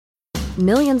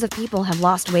Millions of people have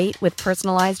lost weight with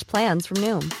personalized plans from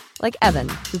Noom. Like Evan,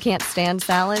 who can't stand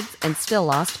salads and still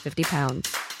lost 50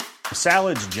 pounds.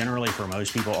 Salads generally for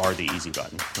most people are the easy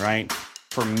button, right?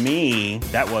 For me,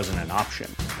 that wasn't an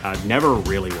option. I never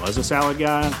really was a salad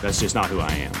guy. That's just not who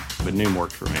I am. But Noom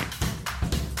worked for me.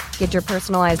 Get your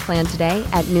personalized plan today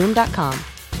at Noom.com.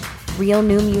 Real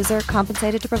Noom user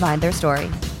compensated to provide their story.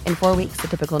 In 4 weeks, the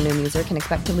typical Noom user can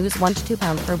expect to lose 1 to 2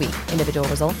 pounds per week. Individual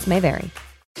results may vary.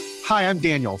 Hi, I'm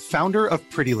Daniel, founder of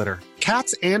Pretty Litter.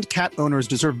 Cats and cat owners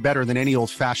deserve better than any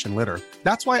old-fashioned litter.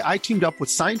 That's why I teamed up with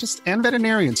scientists and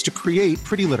veterinarians to create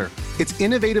Pretty Litter. Its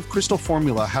innovative crystal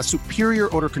formula has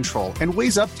superior odor control and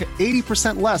weighs up to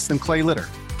 80% less than clay litter.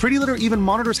 Pretty Litter even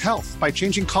monitors health by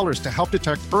changing colors to help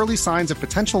detect early signs of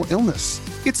potential illness.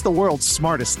 It's the world's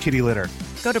smartest kitty litter.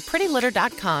 Go to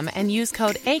prettylitter.com and use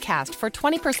code ACAST for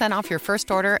 20% off your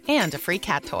first order and a free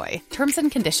cat toy. Terms and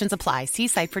conditions apply. See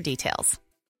site for details.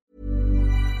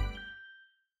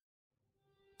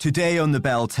 Today on The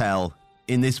Bell Tell,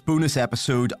 in this bonus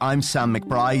episode, I'm Sam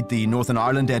McBride, the Northern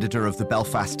Ireland editor of the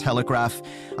Belfast Telegraph,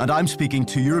 and I'm speaking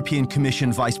to European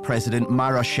Commission Vice President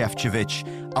Maroš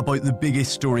Šefčovič about the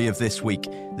biggest story of this week,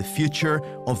 the future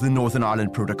of the Northern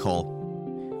Ireland Protocol.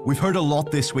 We've heard a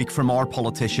lot this week from our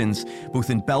politicians,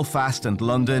 both in Belfast and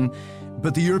London,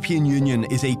 but the European Union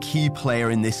is a key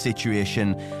player in this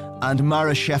situation, and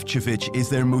Maroš Šefčovič is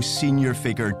their most senior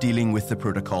figure dealing with the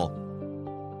protocol.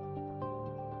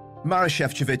 Maroš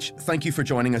Šefčovič, thank you for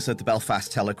joining us at the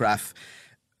Belfast Telegraph.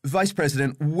 Vice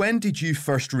President, when did you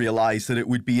first realise that it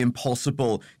would be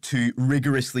impossible to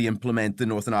rigorously implement the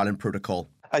Northern Ireland Protocol?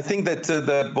 I think that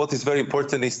what is very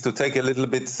important is to take a little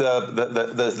bit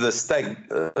the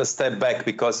step back,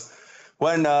 because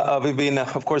when we've been,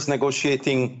 of course,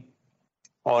 negotiating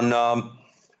on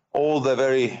all the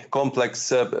very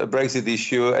complex Brexit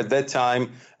issue at that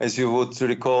time, as you would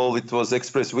recall, it was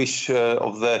express wish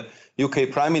of the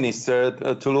UK Prime Minister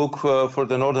to look for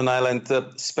the Northern Ireland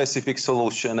specific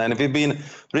solution. And we've been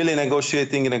really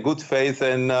negotiating in a good faith,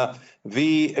 and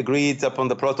we agreed upon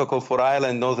the protocol for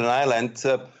Ireland, Northern Ireland,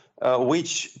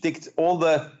 which ticked all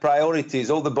the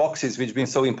priorities, all the boxes which have been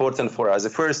so important for us.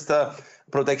 The first,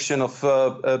 protection of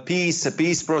peace, a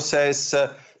peace process,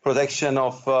 protection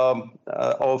of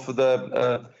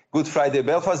the Good Friday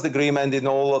Belfast Agreement in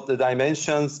all of the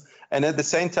dimensions. And at the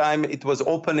same time, it was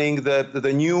opening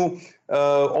the new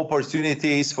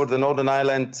opportunities for the Northern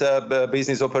Ireland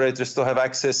business operators to have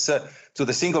access to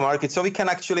the single market, so we can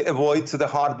actually avoid the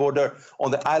hard border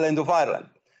on the island of Ireland.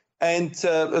 And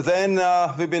then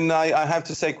we've been, I have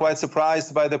to say, quite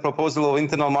surprised by the proposal of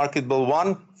Internal Market Bill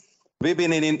 1. We've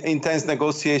been in intense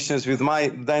negotiations with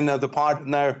the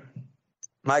partner,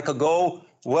 Michael Gove,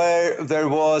 where there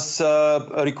was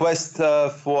a request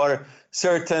for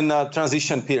certain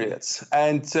transition periods.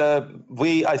 And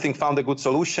we, I think, found a good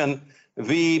solution.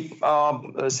 We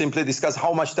simply discussed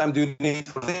how much time do you need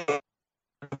for this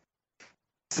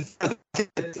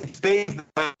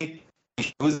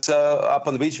issues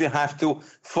upon which we have to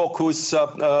focus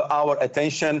our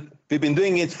attention. We've been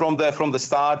doing it from the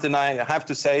start, and I have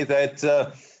to say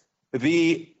that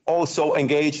we also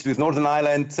engaged with Northern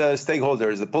Ireland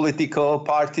stakeholders, the political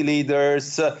party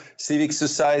leaders, civic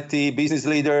society, business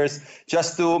leaders,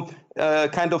 just to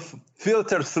kind of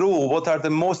filter through what are the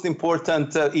most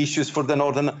important issues for the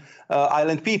Northern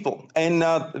Ireland people. And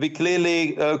we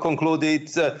clearly concluded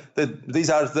that these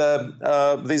are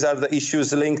the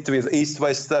issues linked with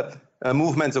east-west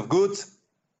movements of goods,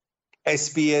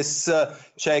 SPS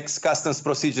checks, customs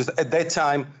procedures. At that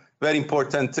time, very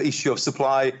important issue of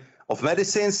supply of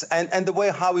medicines, and the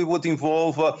way how we would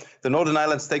involve the Northern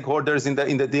Ireland stakeholders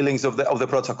in the dealings of the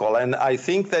protocol. And I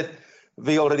think that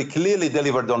we already clearly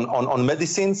delivered on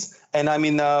medicines. And I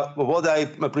mean, what I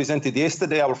presented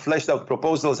yesterday, our fleshed out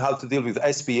proposals, how to deal with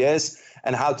SPS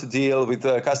and how to deal with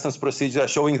customs procedure,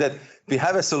 showing that we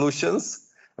have a solutions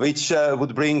which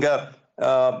would bring,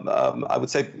 I would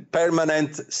say,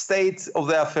 permanent state of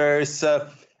the affairs,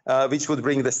 which would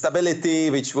bring the stability,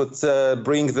 which would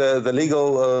bring the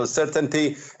legal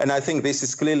certainty. And I think this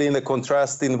is clearly in the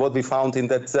contrast in what we found in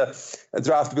that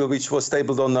draft bill, which was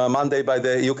tabled on Monday by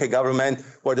the UK government,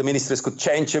 where the ministers could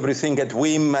change everything at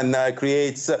whim and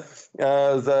creates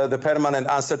the permanent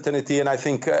uncertainty and I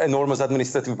think enormous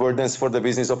administrative burdens for the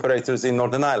business operators in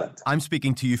Northern Ireland. I'm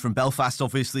speaking to you from Belfast.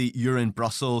 Obviously, you're in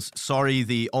Brussels. Sorry,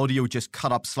 the audio just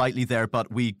cut up slightly there, but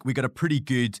we got a pretty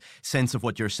good sense of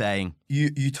what you're saying.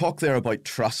 You talk there about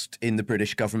trust in the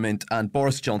British government, and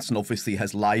Boris Johnson obviously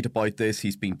has lied about this.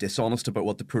 He's been dishonest about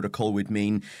what the protocol would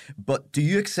mean. But do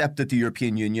you accept that the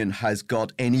European Union has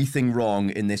got anything wrong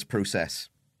in this process?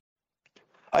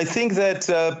 I think that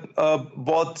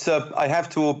what I have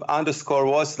to underscore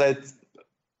was that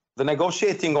the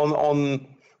negotiating on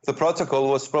the protocol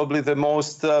was probably the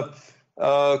most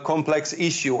complex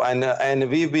issue, and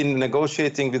we've been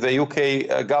negotiating with the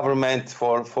UK government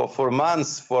for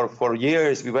months, for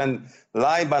years. We went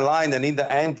line by line, and in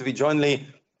the end, we jointly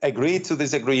agreed to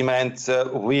this agreement.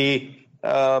 We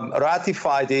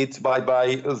ratified it by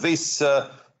this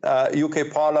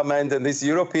UK Parliament and this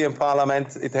European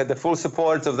Parliament. It had the full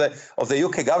support of the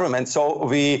UK government. So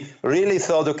we really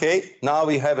thought, okay, now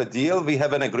we have a deal, we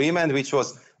have an agreement which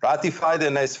was ratified,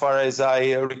 and as far as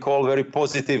I recall, very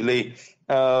positively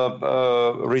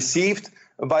received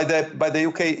by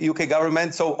the UK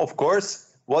government. So of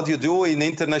course, what you do in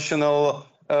international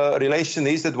relation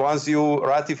is that once you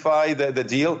ratify the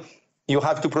deal, you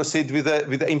have to proceed with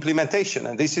the implementation,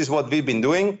 and this is what we've been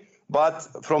doing. But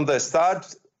from the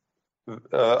start,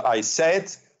 I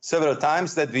said several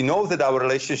times that we know that our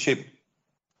relationship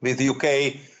with the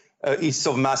UK is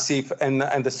so massive, and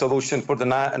the solution for the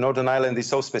Northern Ireland is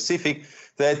so specific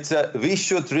that we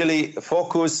should really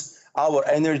focus our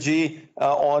energy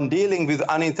on dealing with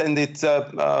unintended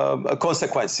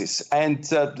consequences and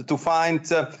to find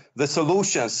the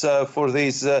solutions for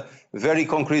these very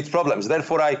concrete problems.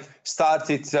 Therefore, I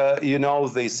started,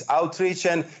 this outreach,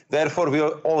 and therefore we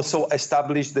also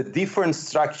established the different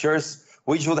structures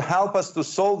which would help us to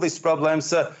solve these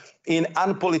problems in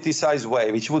unpoliticized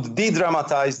way, which would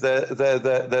de-dramatize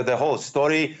the whole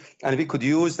story, and we could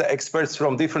use the experts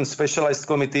from different specialized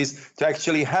committees to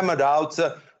actually hammer out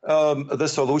the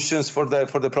solutions for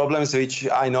the problems, which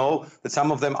I know that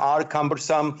some of them are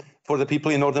cumbersome for the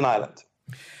people in Northern Ireland.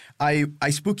 I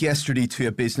spoke yesterday to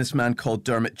a businessman called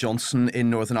Dermot Johnson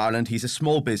in Northern Ireland. He's a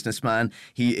small businessman.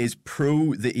 He is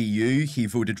pro the EU. He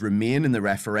voted Remain in the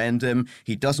referendum.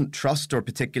 He doesn't trust or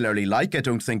particularly like, I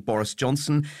don't think, Boris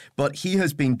Johnson, but he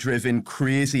has been driven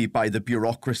crazy by the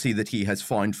bureaucracy that he has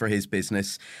found for his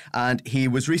business. And he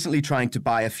was recently trying to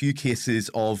buy a few cases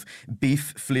of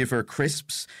beef flavour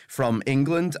crisps from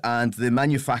England, and the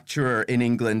manufacturer in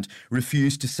England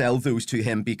refused to sell those to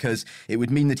him because it would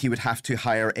mean that he would have to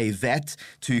hire a vet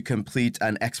to complete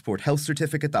an export health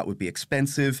certificate. That would be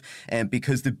expensive,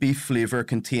 because the beef flavour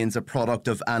contains a product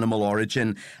of animal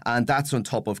origin, and that's on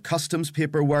top of customs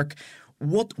paperwork.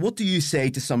 What do you say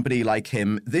to somebody like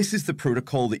him? This is the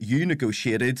protocol that you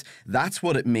negotiated. That's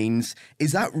what it means.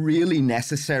 Is that really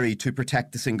necessary to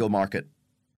protect the single market?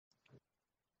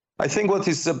 I think what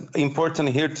is important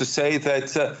here to say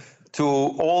that to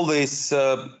all these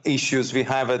issues, we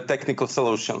have technical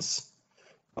solutions.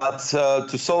 But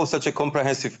to solve such a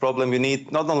comprehensive problem, we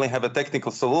need not only have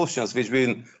technical solutions, which we've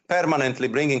been permanently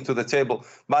bringing to the table,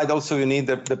 but also you need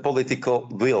the political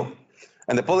will.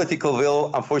 And the political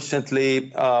will,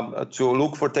 unfortunately, to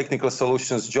look for technical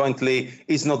solutions jointly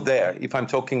is not there, if I'm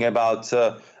talking about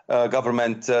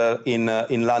government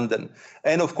in London.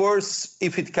 And of course,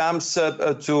 if it comes to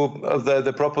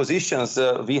the propositions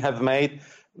we have made,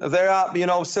 there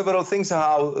are, several things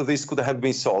how this could have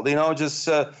been solved. Just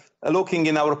looking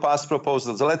in our past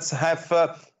proposals, let's have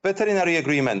a veterinary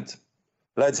agreement.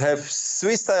 Let's have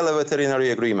Swiss-style veterinary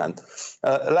agreement.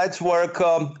 Let's work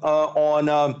on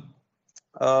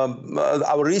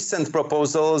our recent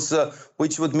proposals,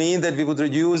 which would mean that we would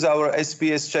reduce our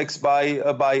SPS checks by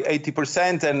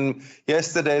 80%. And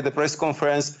yesterday, the press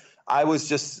conference, I was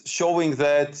just showing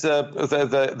that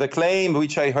the claim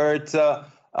which I heard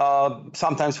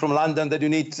sometimes from London, that you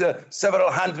need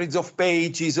several hundreds of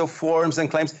pages of forms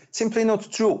and claims. Simply not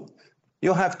true.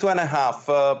 You have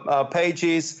 2.5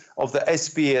 pages of the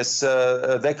SPS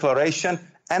declaration,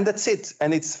 and that's it.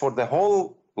 And it's for the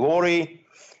whole lorry,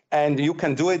 and you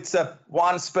can do it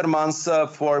once per month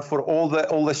for all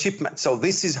the shipments. So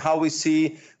this is how we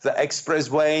see the express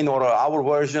lane, or our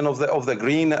version of the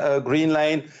green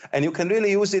lane, and you can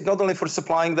really use it not only for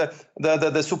supplying the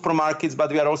supermarkets,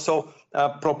 but we are also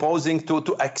proposing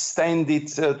to extend it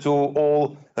to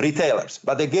all retailers.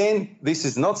 But again, this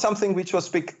is not something which was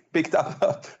picked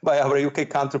up by our UK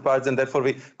counterparts, and therefore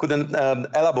we couldn't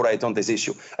elaborate on this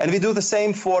issue. And we do the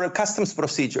same for customs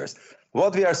procedures.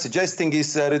 What we are suggesting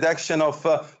is a reduction of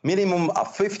minimum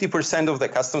of 50% of the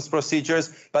customs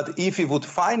procedures. But if we would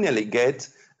finally get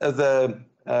the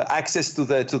access to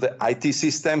the IT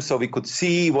system, so we could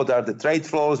see what are the trade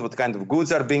flows, what kind of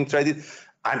goods are being traded,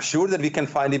 I'm sure that we can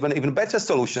find even better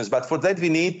solutions. But for that, we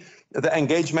need the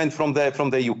engagement from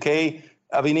the UK.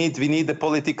 We need the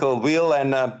political will,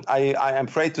 and I am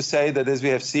afraid to say that as we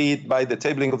have seen by the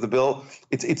tabling of the bill,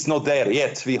 it's not there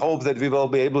yet. We hope that we will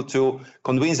be able to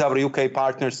convince our UK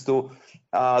partners to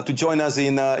join us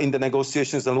in the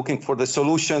negotiations and looking for the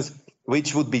solutions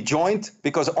which would be joint,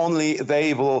 because only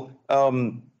they will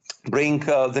bring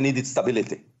the needed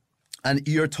stability. And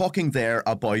you're talking there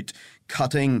about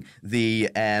cutting the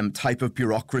type of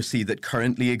bureaucracy that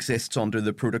currently exists under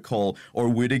the protocol, or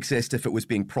would exist if it was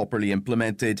being properly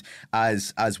implemented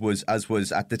as was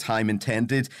at the time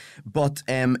intended. But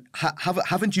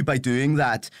haven't you, by doing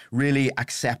that, really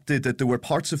accepted that there were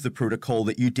parts of the protocol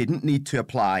that you didn't need to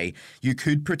apply? You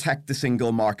could protect the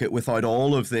single market without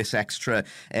all of this extra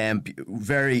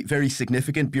very, very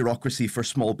significant bureaucracy for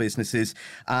small businesses,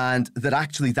 and that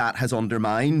actually that has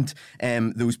undermined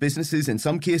those businesses in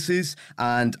some cases,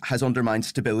 and has undermined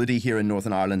stability here in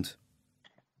Northern Ireland?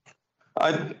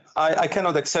 I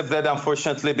cannot accept that,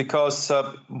 unfortunately, because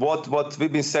what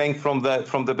we've been saying from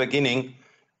the beginning,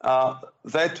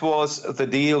 that was the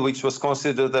deal which was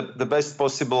considered the best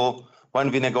possible when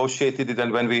we negotiated it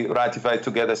and when we ratified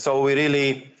together. So we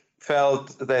really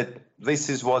felt that this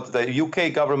is what the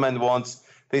UK government wants.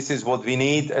 This is what we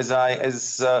need. As I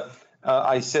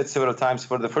said several times,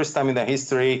 for the first time in the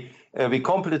history, we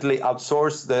completely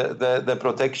outsourced the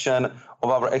protection of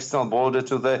our external border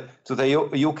to the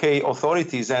UK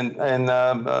authorities and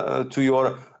to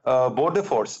your border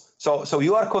force. So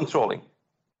you are controlling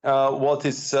what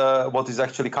is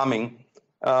actually coming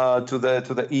to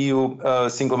the EU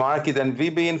single market, and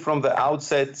we've been from the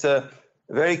outset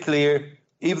very clear.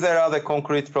 If there are the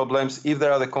concrete problems, if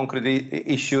there are the concrete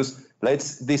issues,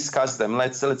 let's discuss them.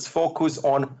 Let's focus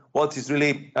on what is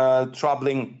really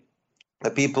troubling the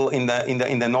people in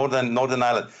the Northern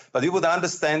Ireland. But you would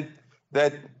understand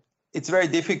that it's very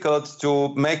difficult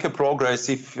to make a progress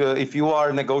if you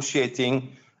are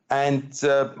negotiating and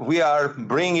we are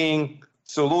bringing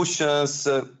solutions,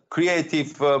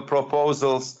 creative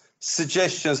proposals,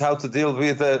 suggestions how to deal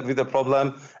with the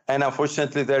problem. And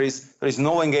unfortunately, there is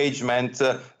no engagement.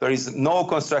 There is no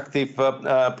constructive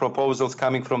proposals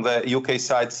coming from the UK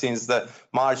side since the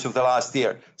March of the last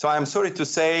year. So I'm sorry to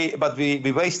say, but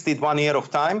we wasted 1 year of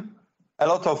time, a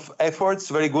lot of efforts,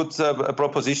 very good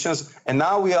propositions, and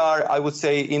now we are, I would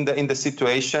say, in the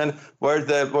situation where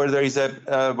there is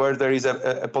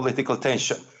a political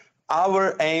tension.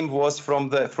 Our aim was from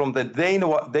the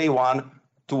day one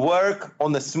to work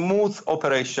on a smooth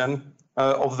operation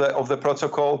of the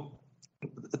protocol,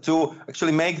 to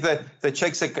actually make the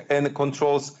checks and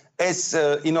controls as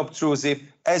inobtrusive,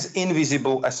 as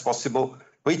invisible as possible,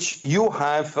 which you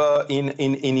have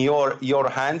in your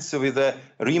hands with a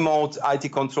remote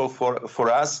IT control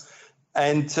for us.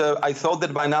 And I thought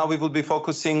that by now we would be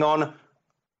focusing on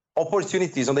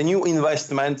opportunities, on the new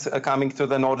investment coming to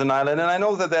the Northern Ireland. And I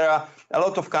know that there are a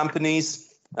lot of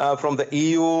companies from the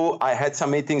EU. I had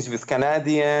some meetings with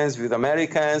Canadians, with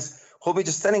Americans, who were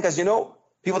just telling us,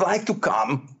 we would like to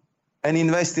come and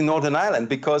invest in Northern Ireland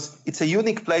because it's a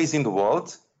unique place in the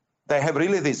world. They have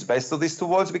really this best of these two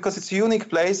worlds because it's a unique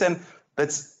place, and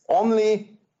that's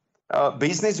only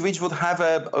business which would have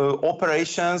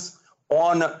operations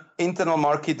on internal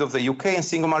market of the UK and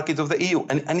single market of the EU.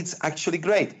 And it's actually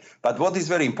great. But what is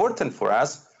very important for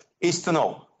us is to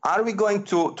know, are we going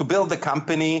to build a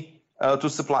company to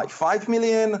supply 5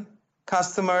 million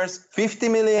customers, 50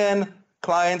 million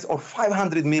clients, or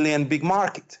 500 million big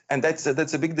market? And that's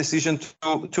a big decision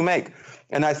to make.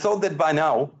 And I thought that by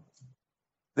now,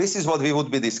 this is what we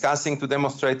would be discussing, to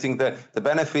demonstrating the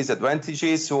benefits,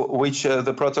 advantages which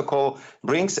the protocol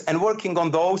brings, and working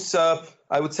on those,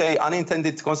 I would say,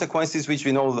 unintended consequences which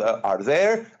we know are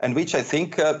there, and which I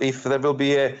think if there will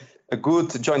be a good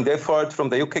joint effort from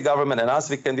the UK government and us,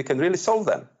 we can really solve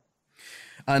them.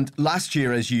 And last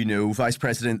year, as you know, Vice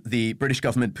President, the British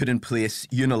government put in place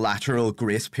unilateral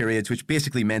grace periods, which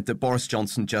basically meant that Boris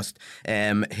Johnson just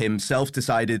himself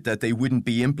decided that they wouldn't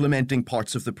be implementing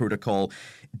parts of the protocol.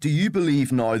 Do you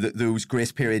believe now that those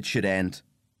grace periods should end?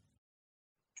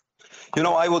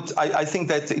 I think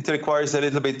that it requires a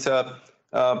little bit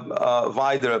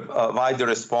wider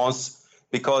response,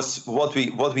 because what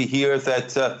we hear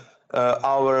that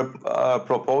our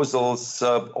proposals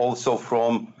also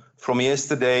from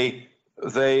yesterday,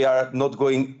 they are not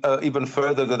going even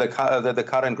further than the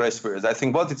current grace period. I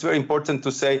think what it's very important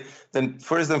to say, then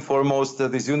first and foremost,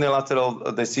 these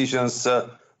unilateral decisions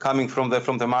coming from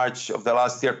the March of the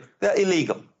last year, they're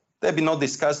illegal. They've been not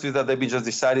discussed with that, they've been just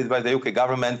decided by the UK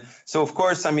government. So of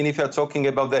course, if you're talking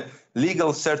about the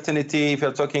legal certainty, if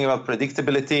you're talking about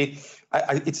predictability,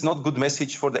 it's not good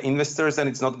message for the investors, and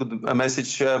it's not good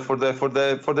message for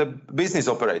the business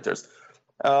operators.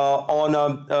 On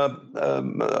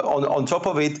top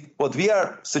of it, what we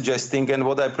are suggesting, and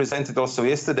what I presented also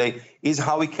yesterday, is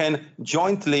how we can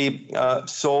jointly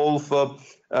solve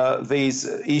these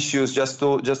issues just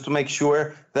to make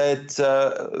sure that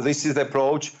this is the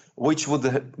approach which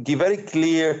would give very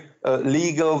clear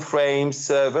legal frames,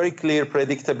 very clear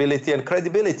predictability and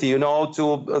credibility,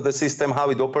 to the system, how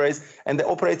it operates, and the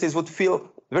operators would feel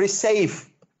very safe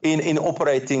in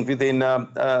operating within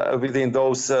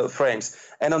those frames.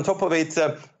 And on top of it,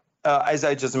 as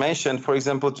I just mentioned, for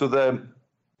example, to the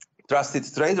trusted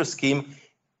trader scheme,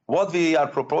 what we are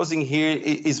proposing here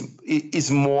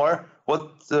is more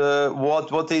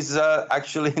what is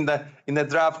actually in the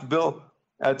draft bill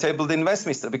tabled in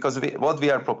Westminster, because what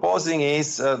we are proposing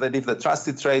is that if the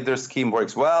trusted trader scheme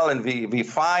works well, and we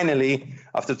finally,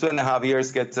 after 2.5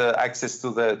 years, get access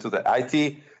to the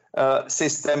IT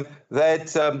system,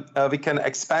 that we can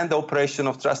expand the operation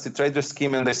of trusted trader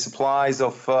scheme and the supplies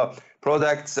of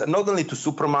products, not only to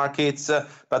supermarkets,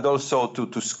 but also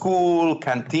to school,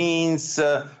 canteens,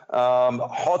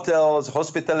 hotels,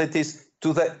 hospitalities,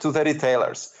 to the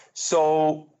retailers.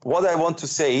 So what I want to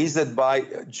say is that by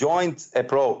joint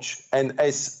approach, and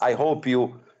as I hope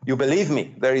you believe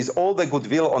me, there is all the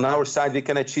goodwill on our side, we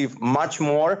can achieve much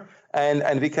more,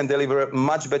 and we can deliver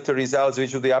much better results,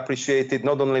 which will be appreciated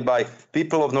not only by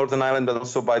people of Northern Ireland, but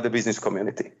also by the business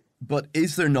community. But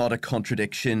is there not a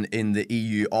contradiction in the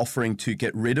EU offering to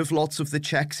get rid of lots of the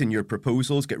checks in your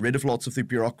proposals, get rid of lots of the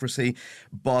bureaucracy,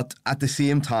 but at the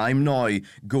same time now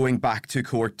going back to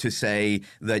court to say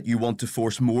that you want to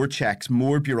force more checks,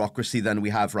 more bureaucracy than we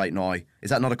have right now?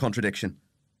 Is that not a contradiction?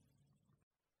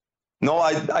 No,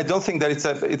 I don't think that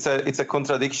it's a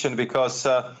contradiction, because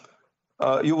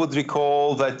you would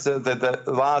recall that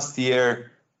last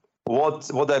year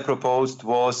what I proposed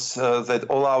was that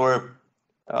all our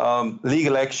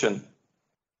legal action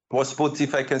was put,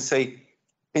 if I can say,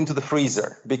 into the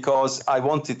freezer, because I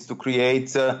wanted to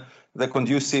create the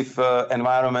conducive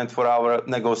environment for our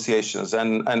negotiations.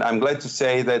 And I'm glad to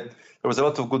say that there was a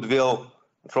lot of goodwill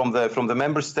from the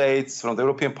member states, from the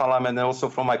European Parliament, and also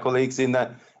from my colleagues in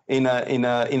a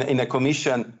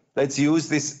commission. Let's use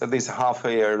this half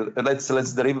a year. Let's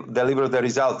deliver the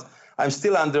result. I'm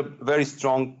still under very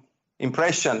strong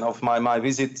impression of my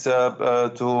visit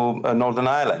to Northern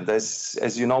Ireland.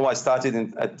 As you know, I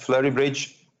started at Fleury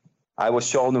Bridge. I was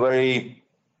shown very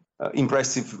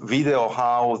impressive video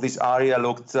how this area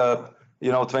looked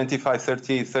 25,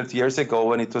 30 years ago,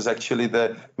 when it was actually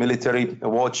the military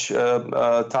watch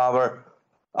tower.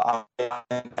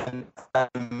 And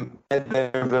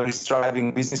a very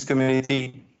striving business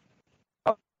community.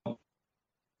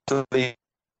 To the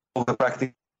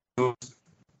practical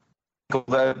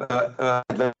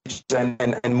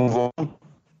and move on.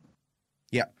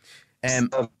 Yeah.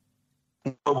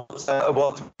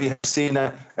 What we have seen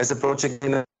as a project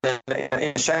in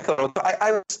Shankar.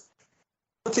 I was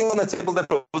putting on the table the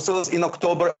proposals in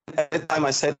October. At the time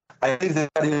I said, I think they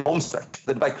are in home stretch,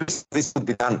 that by Christmas this would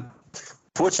be done.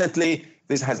 Fortunately,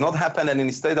 this has not happened, and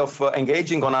instead of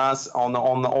engaging on us on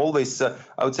all these, I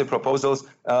would say, proposals,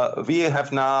 we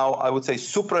have now, I would say,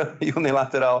 super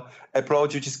unilateral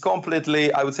approach, which is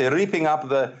completely, I would say, ripping up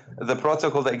the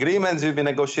protocol, the agreements we've been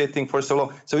negotiating for so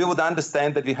long. So we would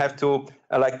understand that we have to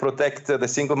protect the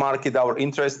single market, our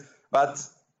interest, but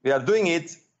we are doing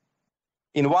it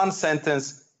in one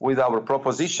sentence with our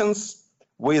propositions,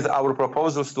 with our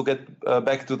proposals to get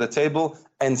back to the table,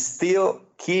 and still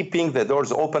keeping the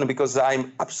doors open, because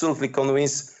I'm absolutely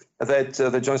convinced that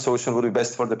the joint solution will be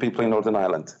best for the people in Northern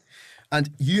Ireland. And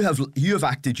you have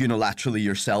acted unilaterally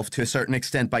yourself to a certain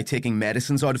extent by taking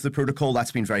medicines out of the protocol.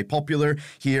 That's been very popular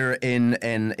here in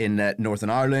Northern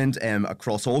Ireland,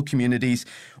 across all communities.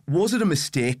 Was it a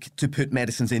mistake to put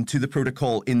medicines into the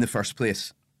protocol in the first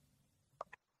place?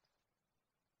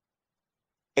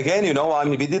 Again,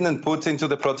 we didn't put into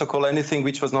the protocol anything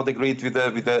which was not agreed with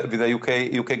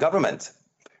the UK government,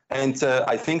 and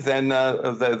I think then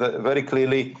very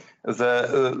clearly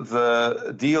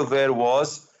the deal there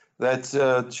was that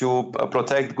to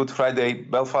protect Good Friday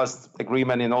Belfast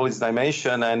Agreement in all its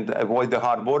dimension and avoid the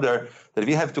hard border, that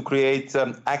we have to create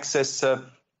access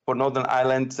for Northern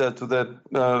Ireland to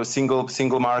the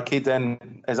single market,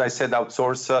 and as I said,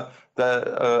 outsource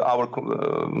our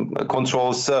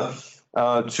controls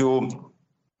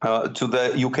to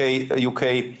the UK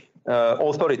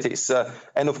authorities.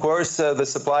 And of course, the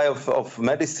supply of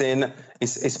medicine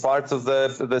is part of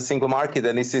the single market.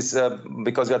 And this is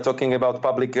because we are talking about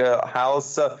public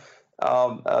health.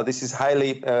 This is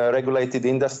highly regulated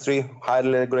industry,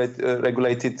 highly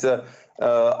regulated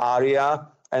area.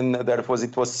 And therefore,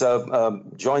 it was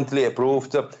jointly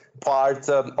approved part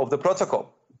of the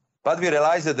protocol. But we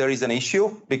realized that there is an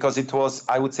issue, because it was,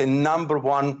 I would say, number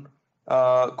one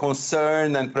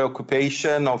concern and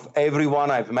preoccupation of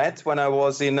everyone I've met when I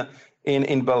was in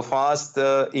in Belfast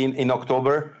in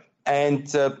October, and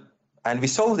we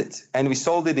sold it. And we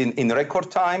sold it in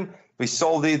record time. We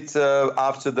sold it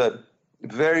after the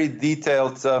very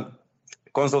detailed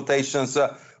consultations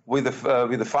with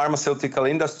the pharmaceutical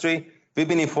industry. We've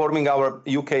been informing our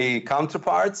UK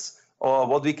counterparts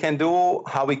what we can do,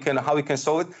 how we can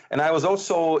solve it, and I was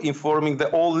also informing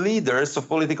all leaders of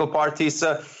political parties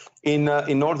in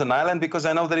Northern Ireland, because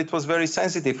I know that it was very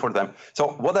sensitive for them. So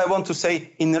what I want to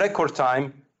say, in record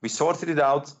time, we sorted it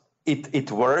out.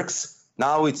 It works.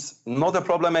 Now it's not a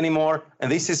problem anymore,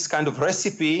 and this is kind of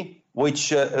recipe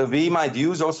which we might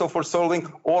use also for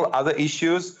solving all other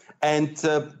issues, and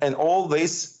all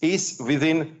this is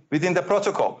within the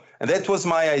protocol. And that was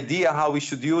my idea how we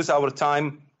should use our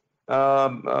time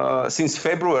since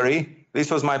February.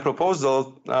 This was my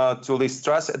proposal to Liz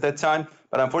Truss at that time,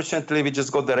 but unfortunately we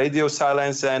just got the radio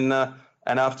silence, and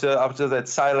after that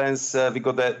silence we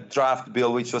got the draft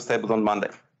bill which was tabled on Monday.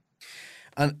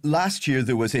 And last year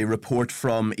there was a report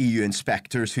from EU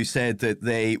inspectors who said that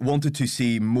they wanted to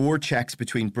see more checks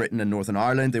between Britain and Northern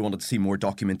Ireland. They wanted to see more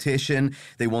documentation.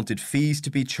 They wanted fees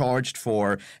to be charged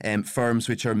for firms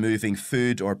which are moving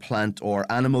food or plant or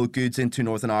animal goods into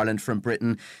Northern Ireland from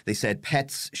Britain. They said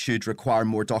pets should require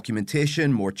more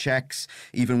documentation, more checks,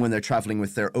 even when they're travelling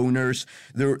with their owners.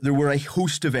 There were a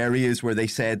host of areas where they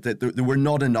said that there were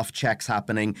not enough checks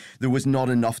happening. There was not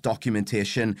enough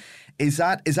documentation. Is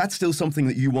that still something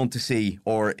that you want to see,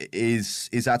 or is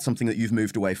that something that you've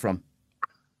moved away from?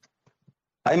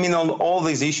 I mean, on all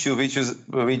these issues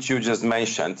which you just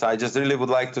mentioned, I just really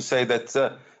would like to say that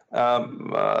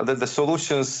that the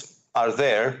solutions are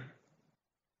there,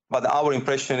 but our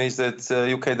impression is that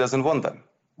UK doesn't want them,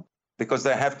 because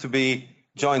they have to be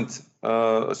joint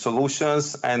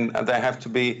solutions, and they have to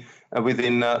be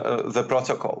within the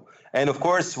protocol. And of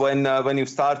course, when you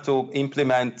start to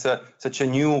implement such a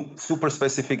new super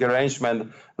specific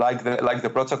arrangement like the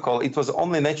protocol, it was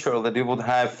only natural that you would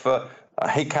have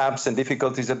hiccups and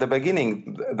difficulties at the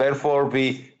beginning. Therefore,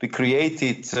 we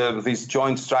created these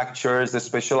joint structures, the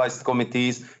specialized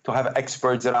committees, to have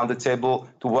experts around the table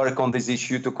to work on this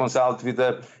issue, to consult with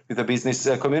the business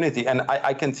community. And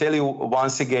I can tell you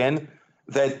once again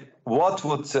that what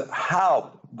would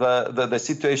help the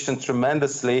situation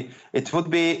tremendously, it would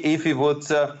be if we would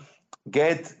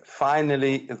get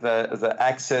finally the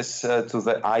access to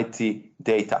the IT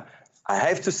data. I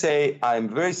have to say, I'm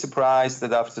very surprised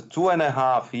that after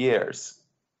 2.5 years,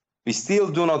 we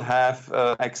still do not have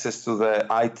access to the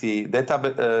IT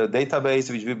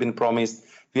database, which we've been promised.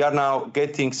 We are now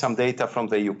getting some data from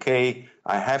the UK.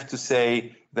 I have to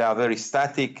say, they are very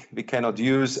static. We cannot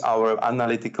use our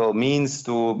analytical means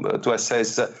to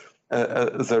assess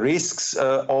the risks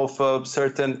of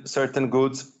certain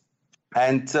goods.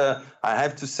 And I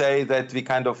have to say that we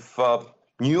kind of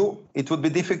knew it would be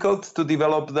difficult to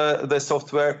develop the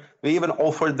software. We even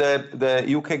offered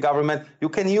the UK government, you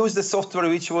can use the software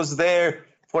which was there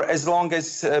for as long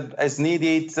as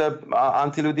needed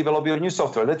until you develop your new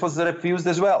software. That was refused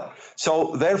as well.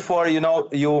 So therefore,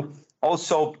 you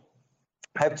also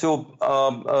have to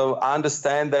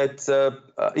understand that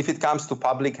if it comes to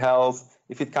public health,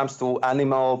 if it comes to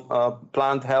animal,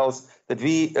 plant health, that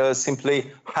we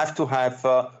simply have to have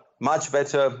much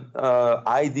better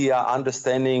idea,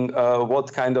 understanding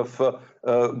what kind of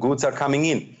goods are coming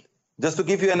in. Just to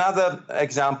give you another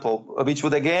example, which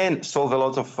would again solve a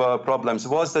lot of problems,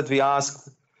 was that we asked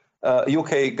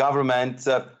UK government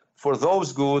for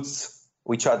those goods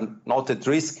which are not at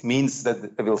risk, means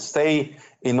that they will stay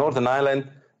in Northern Ireland,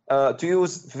 to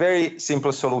use very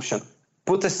simple solution.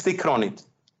 Put a sticker on it.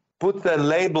 Put the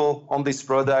label on these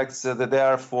products that they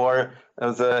are for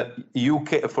the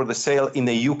UK, for the sale in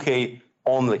the UK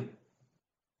only.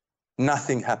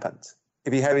 Nothing happened.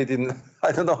 If you have it in,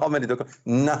 I don't know how many documents,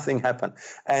 nothing happened.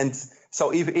 And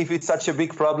so if it's such a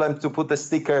big problem to put a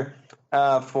sticker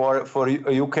for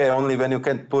UK only, when you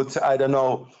can put, I don't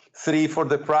know, 3 for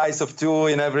the price of 2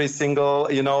 in every single,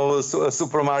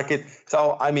 supermarket.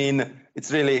 So, I mean,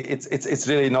 it's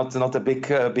really not a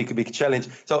big challenge.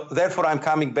 So therefore, I'm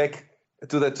coming back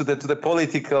to the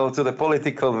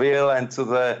political will and to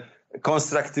the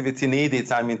constructivity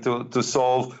needed. I mean, to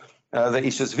solve the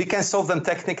issues. We can solve them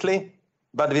technically,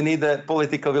 but we need a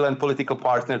political will and political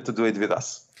partner to do it with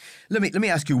us. Let me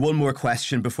ask you one more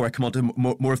question before I come on to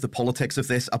more of the politics of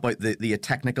this, about the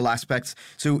technical aspects.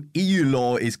 So EU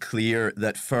law is clear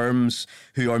that firms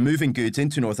who are moving goods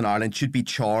into Northern Ireland should be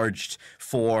charged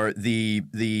for the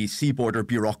sea border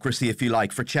bureaucracy, if you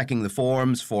like, for checking the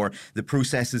forms, for the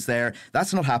processes there.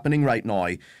 That's not happening right now.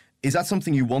 Is that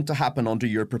something you want to happen under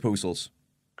your proposals?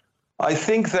 I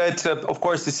think that, of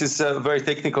course, this is very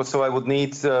technical, so I would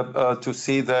need to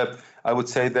see the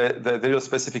real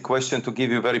specific question to give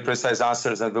you very precise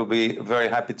answers, and we'll be very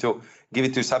happy to give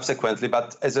it to you subsequently.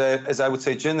 But as I would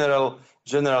say, general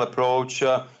approach,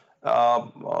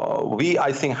 we,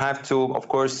 I think, have to, of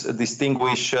course,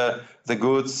 distinguish the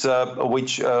goods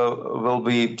which will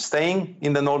be staying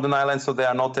in the Northern Ireland, so they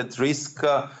are not at risk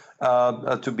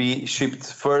to be shipped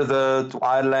further to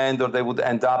Ireland, or they would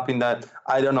end up in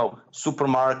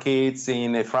supermarkets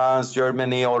in France,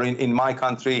 Germany, or in my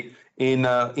country, in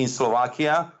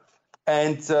Slovakia.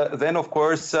 And then, of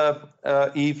course,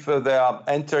 if they are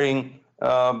entering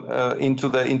into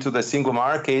the single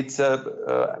market,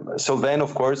 so then,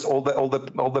 of course, all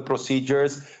the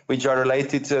procedures which are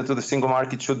related to the single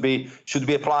market should be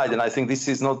applied. And I think this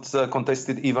is not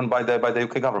contested even by the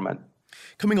UK government.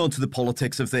 Coming on to the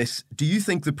politics of this, do you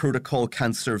think the protocol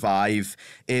can survive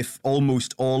if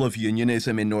almost all of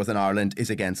unionism in Northern Ireland is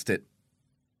against it?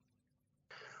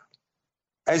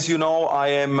 As you know, I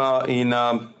am in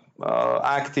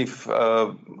active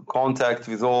contact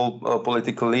with all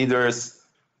political leaders.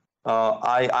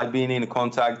 I've been in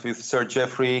contact with Sir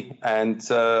Geoffrey, and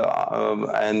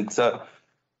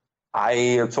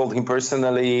I told him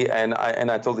personally, and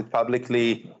I told it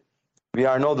publicly, we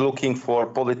are not looking for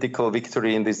political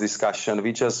victory in this discussion.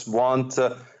 We just want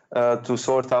to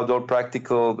sort out all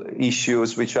practical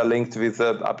issues which are linked with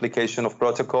the application of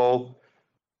protocol.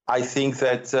 I think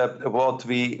that what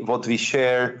we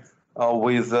share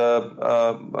with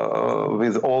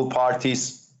all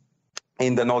parties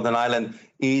in the Northern Ireland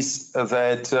is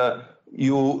that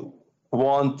you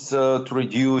want to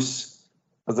reduce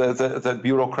the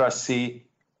bureaucracy,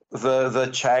 the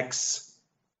checks,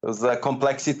 the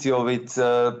complexity of it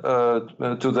to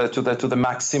the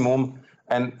maximum.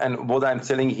 And what I'm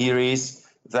telling here is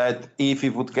that if we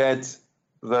would get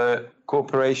the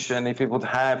cooperation, if we would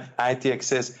have IT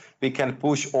access, we can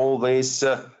push all this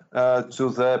to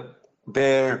the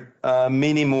bare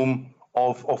minimum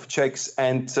of checks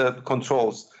and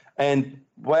controls. And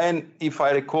when, if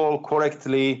I recall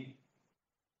correctly,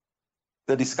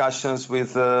 the discussions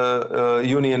with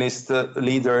unionist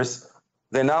leaders,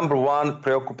 the number one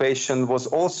preoccupation was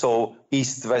also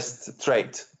East-West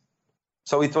trade.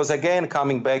 So it was again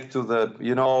coming back to the,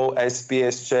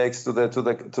 SPS checks, to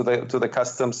the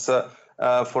customs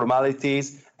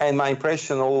formalities. And my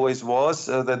impression always was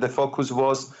that the focus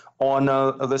was on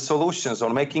the solutions,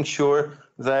 on making sure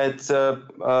that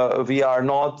we are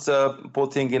not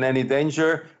putting in any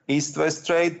danger East-West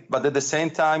trade. But at the same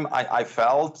time, I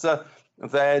felt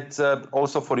that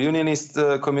also for unionist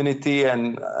community,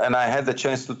 and I had the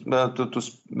chance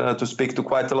to speak to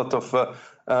quite a lot of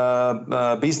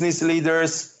business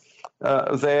leaders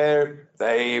there.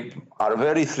 They are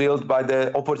very thrilled by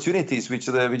the opportunities which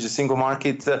the single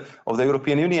market of the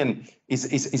European Union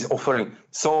is offering.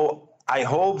 So I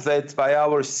hope that by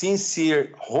our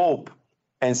sincere hope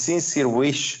and sincere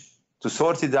wish to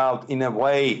sort it out in a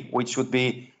way which would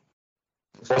be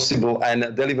possible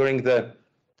and delivering the.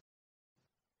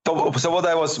 So what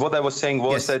I was saying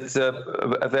was yes,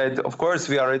 that of course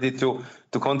we are ready to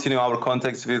continue our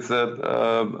contacts with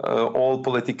all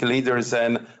political leaders,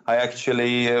 and I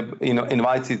actually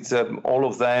invited all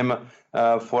of them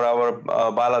for our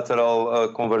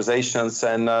bilateral conversations.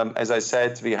 And as I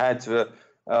said, we had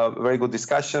very good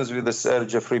discussions with Sir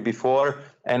Geoffrey before,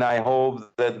 and I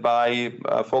hope that by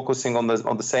focusing on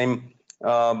the same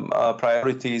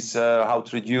priorities, how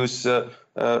to reduce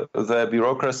the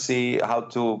bureaucracy, how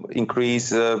to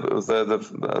increase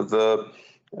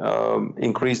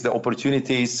increase the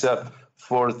opportunities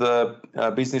for the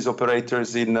business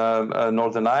operators in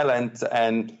Northern Ireland,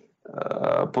 and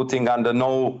putting under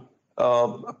no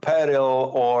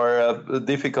peril or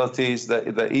difficulties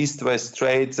the East-West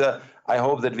trade. I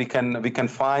hope that we can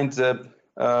find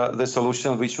the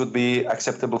solution which would be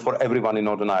acceptable for everyone in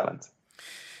Northern Ireland.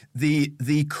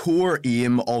 The core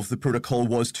aim of the protocol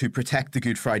was to protect the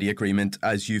Good Friday Agreement,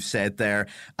 as you've said there,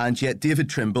 and yet David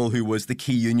Trimble, who was the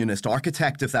key unionist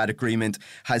architect of that agreement,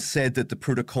 has said that the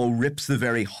protocol rips the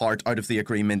very heart out of the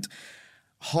agreement.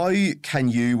 How can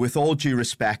you, with all due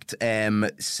respect,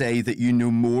 say that you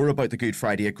know more about the Good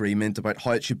Friday Agreement, about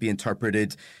how it should be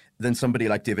interpreted, than somebody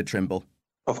like David Trimble?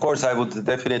 Of course, I would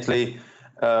definitely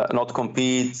not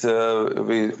compete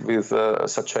with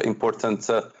such an important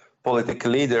political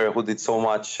leader who did so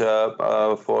much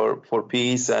for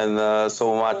peace and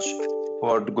so much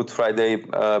for the Good Friday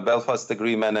Belfast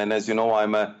Agreement. And as you know,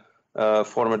 I'm a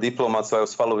former diplomat, so I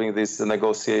was following these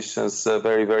negotiations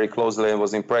very, very closely and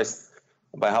was impressed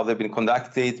by how they've been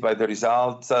conducted, by the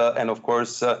results, and of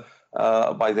course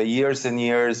by the years and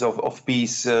years of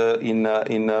peace in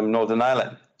Northern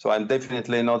Ireland. So I'm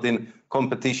definitely not in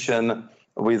competition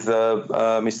with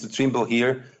Mr. Trimble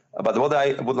here. But what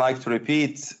I would like to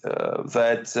repeat,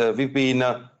 that we've been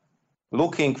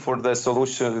looking for the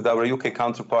solution with our UK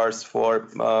counterparts for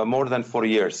more than 4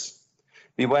 years.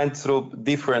 We went through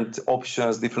different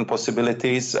options, different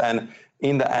possibilities, and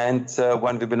in the end,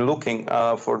 when we've been looking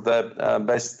for the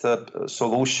best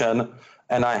solution,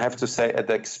 and I have to say at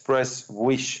the express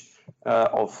wish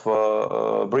of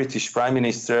British Prime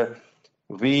Minister,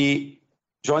 we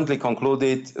jointly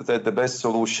concluded that the best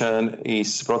solution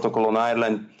is Protocol on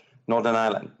Ireland, Northern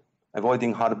Ireland,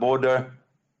 avoiding hard border,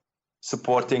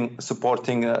 supporting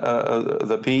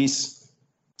the peace,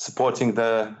 supporting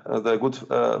the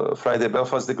Good Friday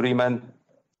Belfast Agreement,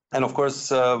 and of course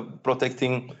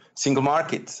protecting single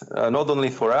market, not only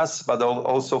for us but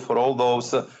also for all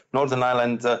those Northern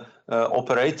Ireland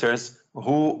operators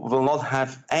who will not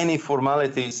have any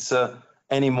formalities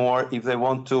anymore if they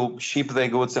want to ship their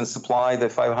goods and supply the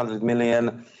 500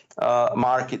 million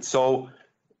market. So,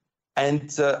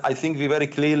 and I think we very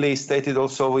clearly stated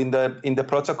also in the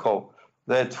protocol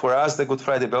that for us the Good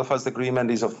Friday Belfast Agreement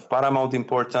is of paramount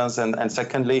importance, and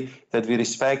secondly that we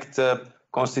respect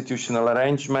constitutional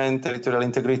arrangement, territorial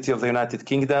integrity of the United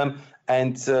Kingdom,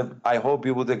 and I hope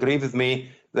you would agree with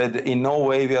me that in no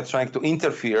way we are trying to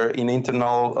interfere in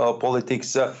internal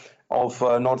politics of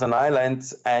Northern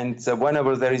Ireland. And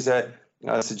whenever there is a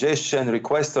suggestion,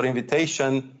 request or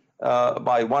invitation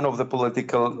by one of the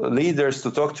political leaders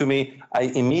to talk to me, I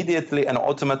immediately and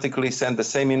automatically send the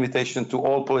same invitation to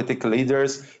all political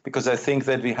leaders, because I think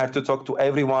that we have to talk to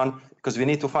everyone, because we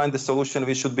need to find the solution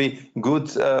which should be good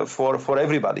for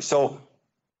everybody. So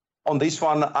on this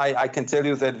one, I can tell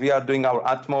you that we are doing our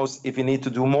utmost. If we need to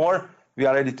do more, we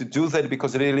are ready to do that,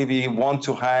 because really we want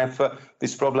to have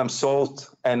this problem solved.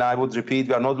 And I would repeat,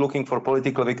 we are not looking for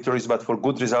political victories, but for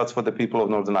good results for the people of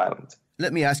Northern Ireland.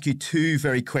 Let me ask you two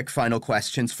very quick final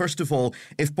questions. First of all,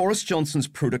 if Boris Johnson's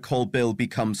protocol bill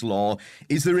becomes law,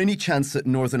 is there any chance that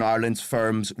Northern Ireland's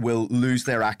firms will lose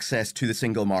their access to the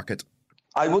single market?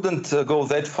 I wouldn't go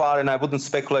that far, and I wouldn't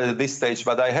speculate at this stage,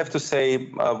 but I have to say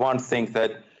one thing,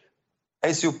 that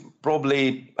as you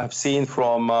probably have seen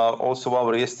from also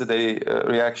our yesterday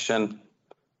reaction,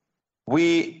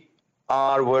 we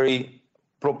are very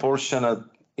proportionate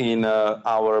in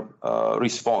our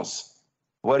response,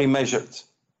 very measured,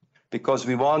 because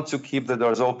we want to keep the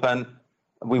doors open.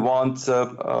 We want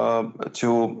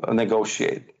to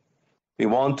negotiate. We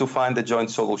want to find a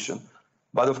joint solution.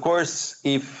 But of course,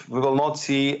 if we will not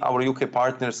see our UK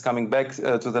partners coming back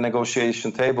to the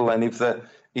negotiation table, and if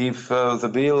the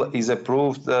bill is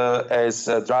approved as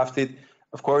drafted,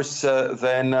 of course,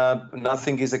 then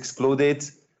nothing is excluded.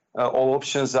 All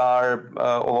options are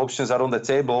on the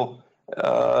table,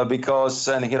 because,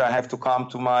 and here I have to come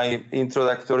to my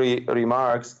introductory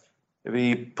remarks,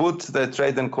 we put the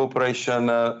trade and cooperation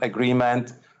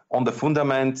agreement on the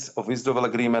fundament of Withdrawal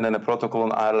Agreement and a protocol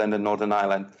on Ireland and Northern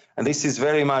Ireland. And this is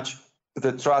very much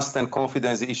the trust and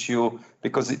confidence issue,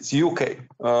 because it's UK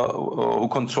who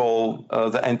control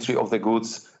the entry of the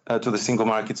goods to the single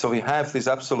market. So we have this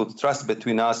absolute trust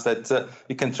between us that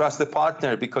we can trust the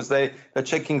partner, because they're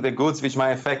checking the goods which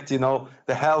might affect,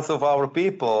 the health of our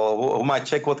people, who might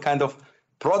check what kind of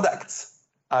products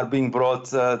are being brought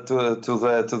to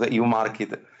the EU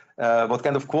market. What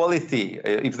kind of quality,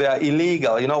 if they are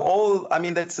illegal,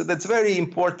 that's very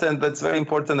important. That's a very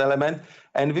important element.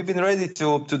 And we've been ready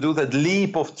to do that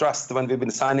leap of trust when we've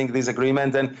been signing this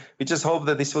agreement. And we just hope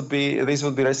that this would be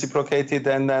reciprocated,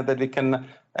 and that we can,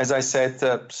 as I said,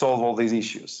 solve all these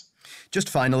issues. Just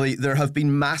finally, there have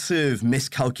been massive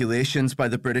miscalculations by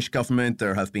the British government.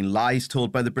 There have been lies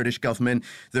told by the British government.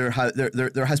 There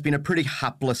has been a pretty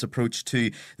hapless approach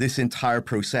to this entire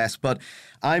process. But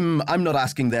I'm not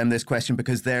asking them this question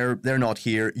because they're not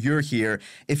here. You're here.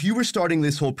 If you were starting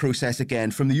this whole process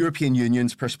again from the European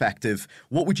Union's perspective,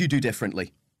 what would you do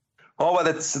differently? Oh, well,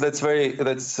 that's very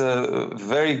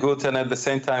good, and at the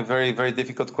same time very, very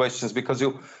difficult questions, because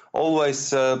you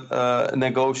always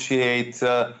negotiate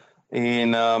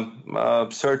in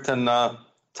certain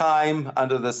time,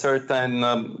 under certain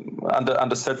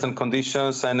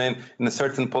conditions, and in a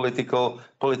certain political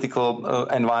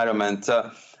environment.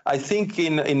 I think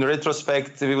in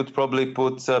retrospect we would probably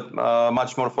put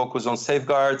much more focus on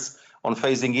safeguards, on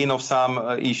phasing in of some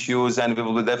issues, and we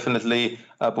will be definitely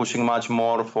pushing much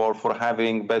more for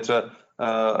having better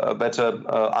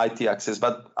IT access.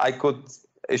 But I could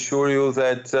assure you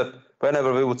that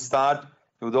whenever we would start,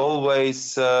 we would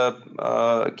always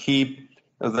keep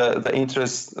the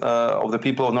interests of the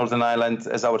people of Northern Ireland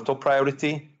as our top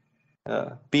priority.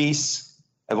 peace,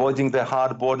 avoiding the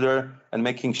hard border, and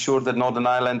making sure that Northern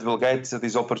Ireland will get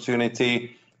this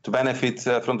opportunity to benefit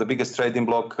from the biggest trading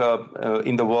bloc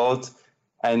in the world,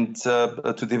 and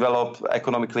to develop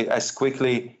economically as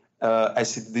quickly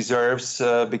as it deserves,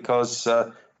 because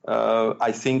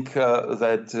I think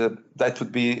that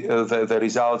would be the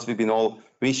results we've been all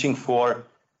wishing for.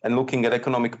 And looking at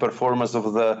economic performance over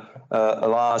the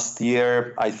last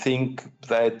year, I think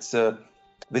that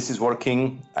this is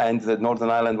working and that Northern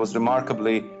Ireland was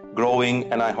remarkably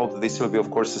growing, and I hope that this will be,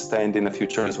 of course, sustained in the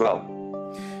future as well.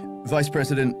 Vice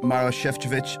President Maroš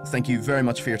Šefčovič, thank you very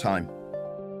much for your time.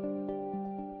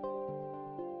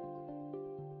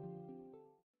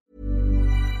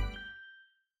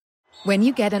 When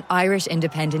you get an Irish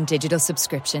Independent digital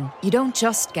subscription, you don't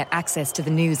just get access to the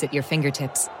news at your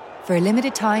fingertips. For a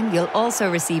limited time, you'll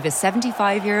also receive a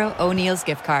 €75 O'Neill's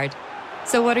gift card.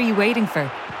 So what are you waiting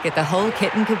for? Get the whole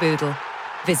kit and caboodle.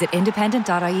 Visit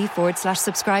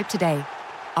independent.ie/subscribe today.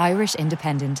 Irish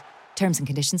Independent. Terms and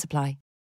conditions apply.